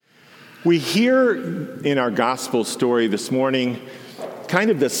We hear in our gospel story this morning kind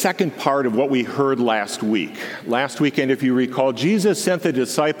of the second part of what we heard last week. Last weekend, if you recall, Jesus sent the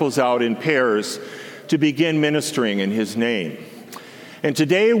disciples out in pairs to begin ministering in his name. And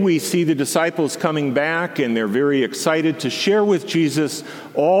today we see the disciples coming back, and they're very excited to share with Jesus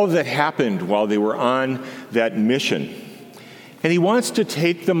all that happened while they were on that mission. And he wants to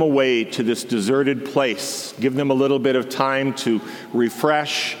take them away to this deserted place, give them a little bit of time to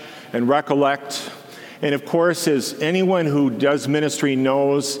refresh and recollect. And of course, as anyone who does ministry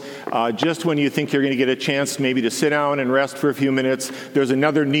knows, just when you think you're going to get a chance maybe to sit down and rest for a few minutes, there's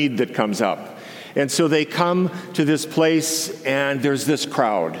another need that comes up. And so they come to this place, and there's this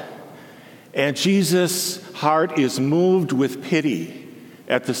crowd. And Jesus' heart is moved with pity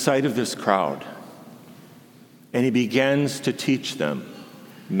at the sight of this crowd. And he begins to teach them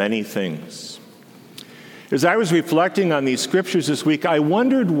many things. As I was reflecting on these scriptures this week, I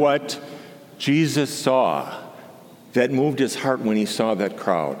wondered what Jesus saw that moved his heart when he saw that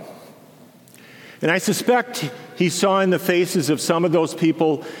crowd. And I suspect he saw in the faces of some of those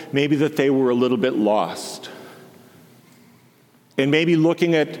people maybe that they were a little bit lost. And maybe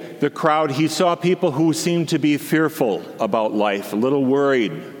looking at the crowd, he saw people who seemed to be fearful about life, a little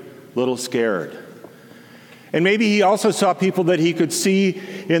worried, a little scared. And maybe he also saw people that he could see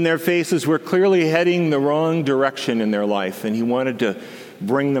in their faces were clearly heading the wrong direction in their life, and he wanted to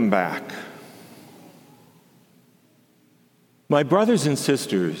bring them back. My brothers and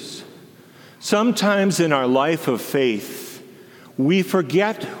sisters, sometimes in our life of faith, we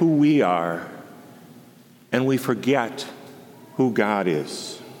forget who we are, and we forget who God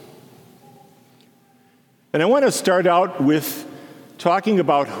is. And I want to start out with talking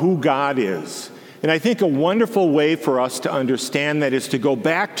about who God is. And I think a wonderful way for us to understand that is to go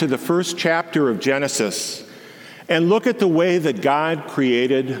back to the first chapter of Genesis and look at the way that God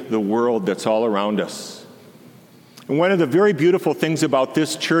created the world that's all around us. And one of the very beautiful things about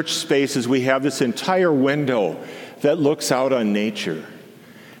this church space is we have this entire window that looks out on nature.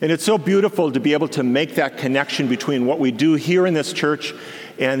 And it's so beautiful to be able to make that connection between what we do here in this church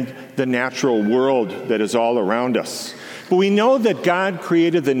and the natural world that is all around us. But we know that God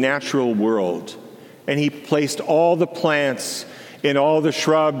created the natural world. And he placed all the plants and all the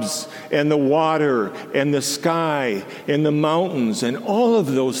shrubs and the water and the sky and the mountains and all of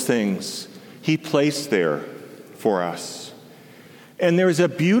those things he placed there for us. And there's a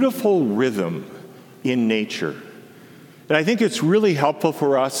beautiful rhythm in nature. And I think it's really helpful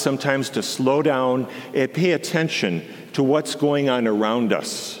for us sometimes to slow down and pay attention to what's going on around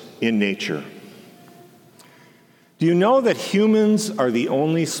us in nature. Do you know that humans are the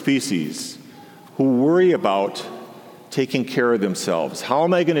only species who worry about taking care of themselves? How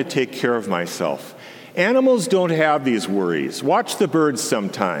am I going to take care of myself? Animals don't have these worries. Watch the birds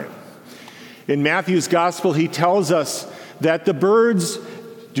sometime. In Matthew's gospel, he tells us that the birds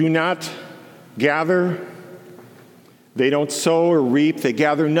do not gather, they don't sow or reap, they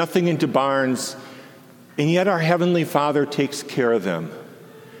gather nothing into barns, and yet our Heavenly Father takes care of them.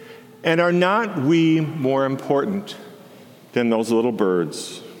 And are not we more important than those little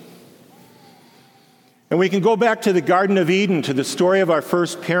birds? And we can go back to the Garden of Eden, to the story of our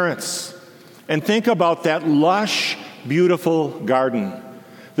first parents, and think about that lush, beautiful garden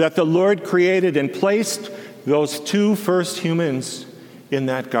that the Lord created and placed those two first humans in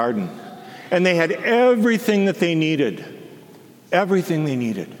that garden. And they had everything that they needed. Everything they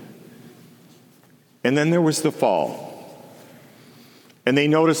needed. And then there was the fall. And they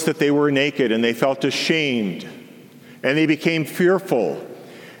noticed that they were naked, and they felt ashamed, and they became fearful.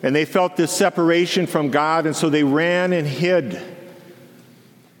 And they felt this separation from God, and so they ran and hid.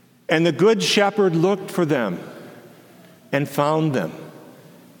 And the good shepherd looked for them and found them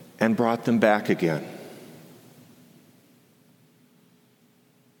and brought them back again.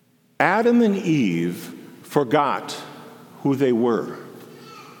 Adam and Eve forgot who they were.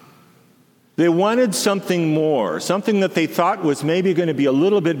 They wanted something more, something that they thought was maybe going to be a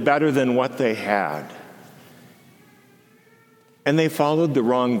little bit better than what they had. And they followed the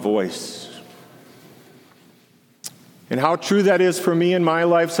wrong voice. And how true that is for me in my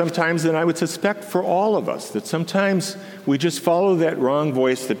life sometimes, and I would suspect for all of us, that sometimes we just follow that wrong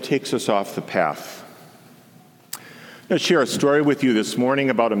voice that takes us off the path. I'm going to share a story with you this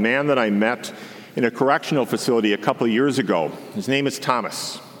morning about a man that I met in a correctional facility a couple of years ago. His name is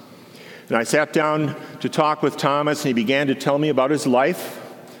Thomas. And I sat down to talk with Thomas, and he began to tell me about his life.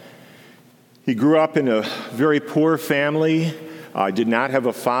 He grew up in a very poor family. Did not have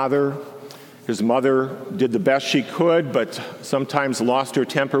a father. His mother did the best she could, but sometimes lost her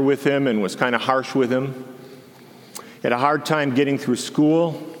temper with him and was kind of harsh with him. Had a hard time getting through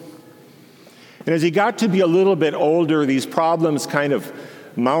school. And as he got to be a little bit older, these problems kind of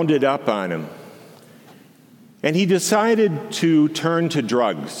mounted up on him. And he decided to turn to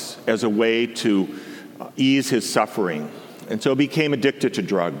drugs as a way to ease his suffering. And so became addicted to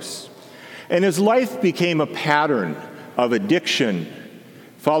drugs. And his life became a pattern of addiction,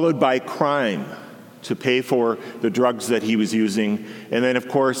 followed by crime to pay for the drugs that he was using, and then, of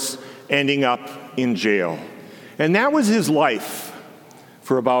course, ending up in jail. And that was his life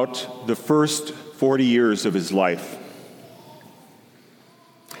for about the first 40 years of his life.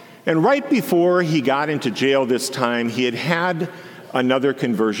 And right before he got into jail this time, he had had another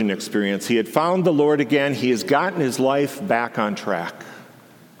conversion experience. He had found the Lord again. He has gotten his life back on track.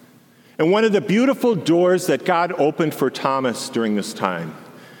 And one of the beautiful doors that God opened for Thomas during this time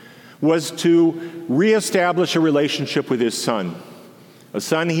was to reestablish a relationship with his son, a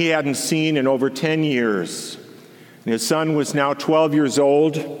son he hadn't seen in over 10 years. And his son was now 12 years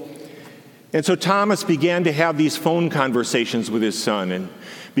old. And so Thomas began to have these phone conversations with his son and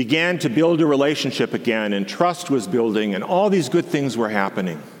began to build a relationship again, and trust was building, and all these good things were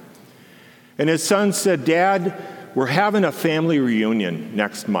happening. And his son said, "Dad, we're having a family reunion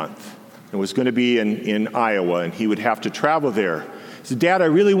next month." It was going to be in Iowa, and he would have to travel there. He said, "Dad, I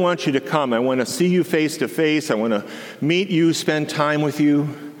really want you to come. I want to see you face to face. I want to meet you, spend time with you."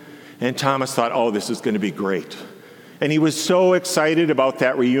 And Thomas thought, "Oh, this is going to be great." And he was so excited about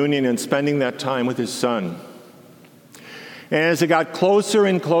that reunion and spending that time with his son. And as it got closer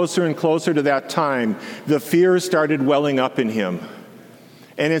and closer and closer to that time, the fear started welling up in him.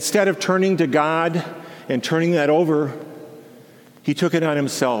 And instead of turning to God and turning that over, he took it on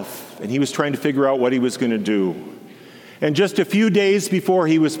himself, and he was trying to figure out what he was going to do. And just a few days before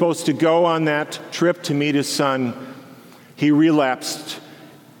he was supposed to go on that trip to meet his son, he relapsed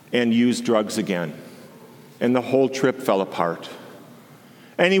and used drugs again. And the whole trip fell apart.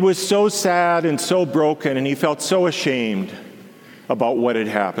 And he was so sad and so broken, and he felt so ashamed about what had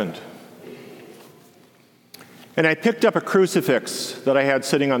happened. And I picked up a crucifix that I had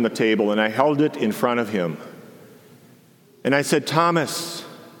sitting on the table, and I held it in front of him. And I said, "Thomas,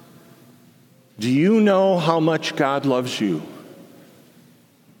 do you know how much God loves you?"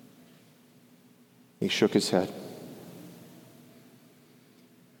 He shook his head.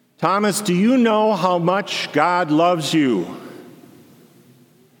 "Thomas, do you know how much God loves you?"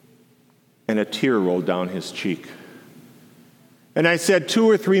 And a tear rolled down his cheek. And I said 2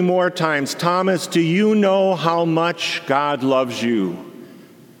 or 3 more times, "Thomas, do you know how much God loves you?"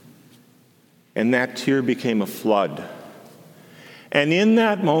 And that tear became a flood. And in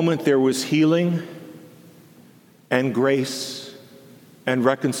that moment, there was healing and grace and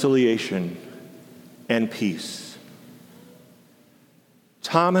reconciliation and peace.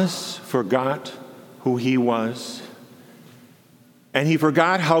 Thomas forgot who he was, and he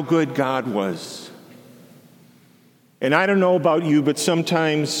forgot how good God was. And I don't know about you, but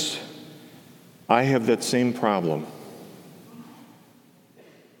sometimes I have that same problem.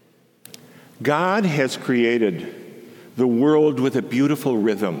 God has created the world with a beautiful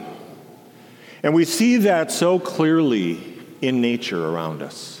rhythm. And we see that so clearly in nature around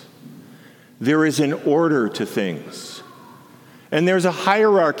us. There is an order to things. And there's a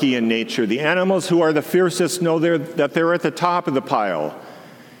hierarchy in nature. The animals who are the fiercest know that they're at the top of the pile.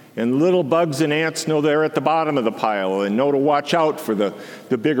 And little bugs and ants know they're at the bottom of the pile and know to watch out for the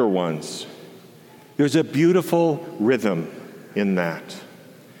bigger ones. There's a beautiful rhythm in that.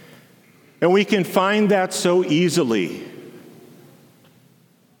 And we can find that so easily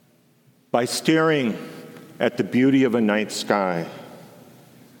by staring at the beauty of a night sky,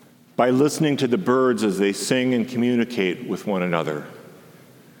 by listening to the birds as they sing and communicate with one another,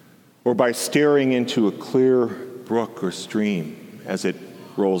 or by staring into a clear brook or stream as it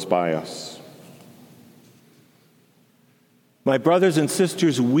rolls by us. My brothers and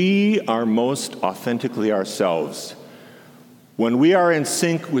sisters, we are most authentically ourselves when we are in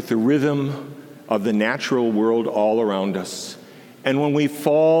sync with the rhythm of the natural world all around us, and when we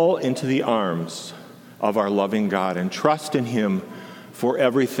fall into the arms of our loving God and trust in Him for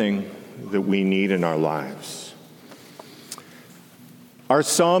everything that we need in our lives. Our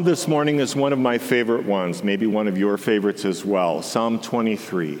psalm this morning is one of my favorite ones, maybe one of your favorites as well. Psalm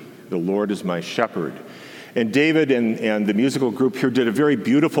 23, "The Lord is my shepherd." And David and the musical group here did a very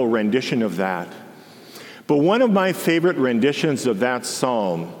beautiful rendition of that. But one of my favorite renditions of that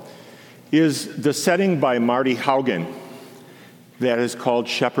psalm is the setting by Marty Haugen that is called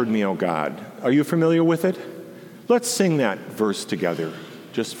 "Shepherd Me, O God." Are you familiar with it? Let's sing that verse together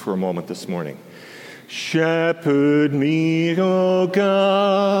just for a moment this morning. Shepherd me, O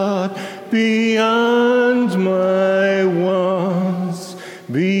God, beyond my wants.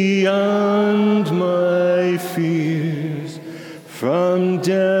 beyond my fears, from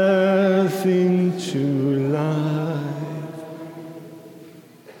death into life.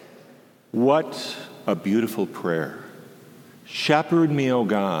 What a beautiful prayer. Shepherd me, O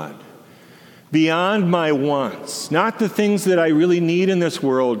God, beyond my wants, not the things that I really need in this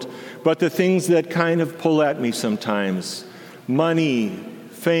world, but the things that kind of pull at me sometimes. Money,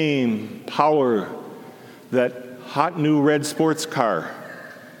 fame, power, that hot new red sports car,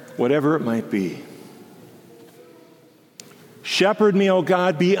 whatever it might be. Shepherd me, O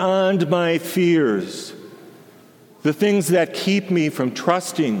God, beyond my fears, the things that keep me from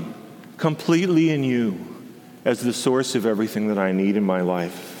trusting completely in you as the source of everything that I need in my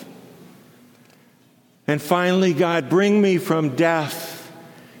life. And finally, God, bring me from death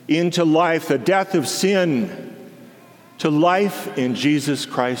into life, the death of sin, to life in Jesus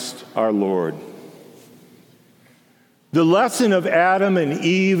Christ our Lord. The lesson of Adam and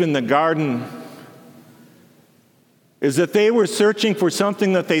Eve in the garden is that they were searching for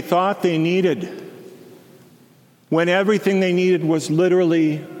something that they thought they needed, when everything they needed was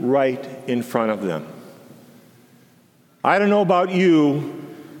literally right in front of them. I don't know about you,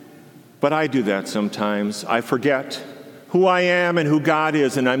 but I do that sometimes. I forget who I am and who God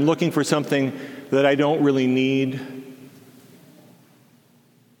is, and I'm looking for something that I don't really need.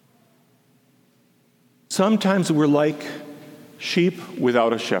 Sometimes we're like sheep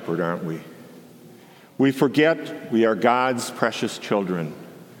without a shepherd, aren't we? We forget we are God's precious children.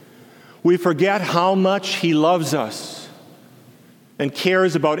 We forget how much He loves us and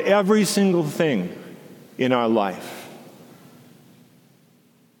cares about every single thing in our life.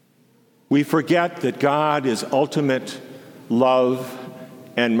 We forget that God is ultimate love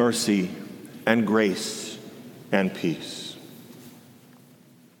and mercy and grace and peace.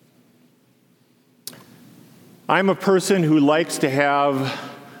 I'm a person who likes to have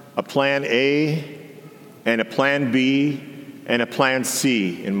a plan A and a plan B and a plan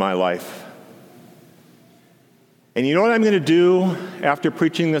C in my life. And you know what I'm going to do after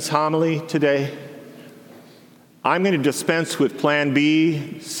preaching this homily today? I'm going to dispense with plan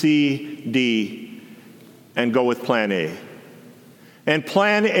B, C, D, and go with plan A. And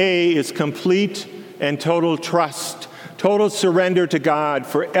plan A is complete and total trust, total surrender to God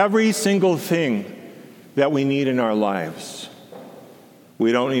for every single thing that we need in our lives.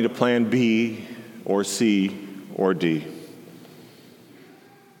 We don't need a plan B or C or D.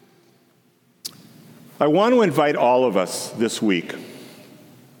 I want to invite all of us this week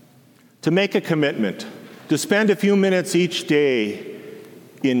to make a commitment to spend a few minutes each day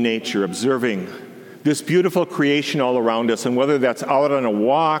in nature, observing this beautiful creation all around us, and whether that's out on a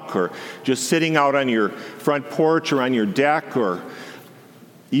walk or just sitting out on your front porch or on your deck or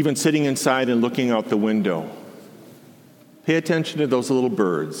even sitting inside and looking out the window. Pay attention to those little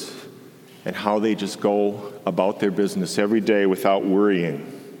birds and how they just go about their business every day without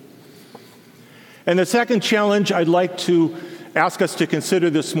worrying. And the second challenge I'd like to ask us to consider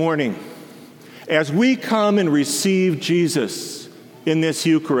this morning, as we come and receive Jesus in this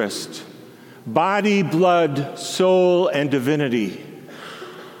Eucharist, body, blood, soul, and divinity,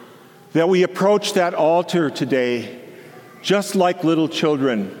 that we approach that altar today just like little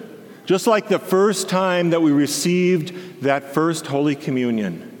children, just like the first time that we received that first Holy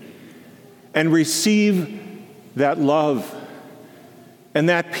Communion, and receive that love and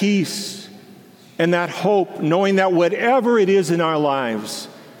that peace and that hope, knowing that whatever it is in our lives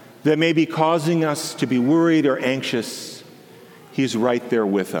that may be causing us to be worried or anxious, He's right there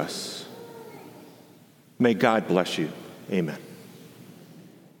with us. May God bless you. Amen.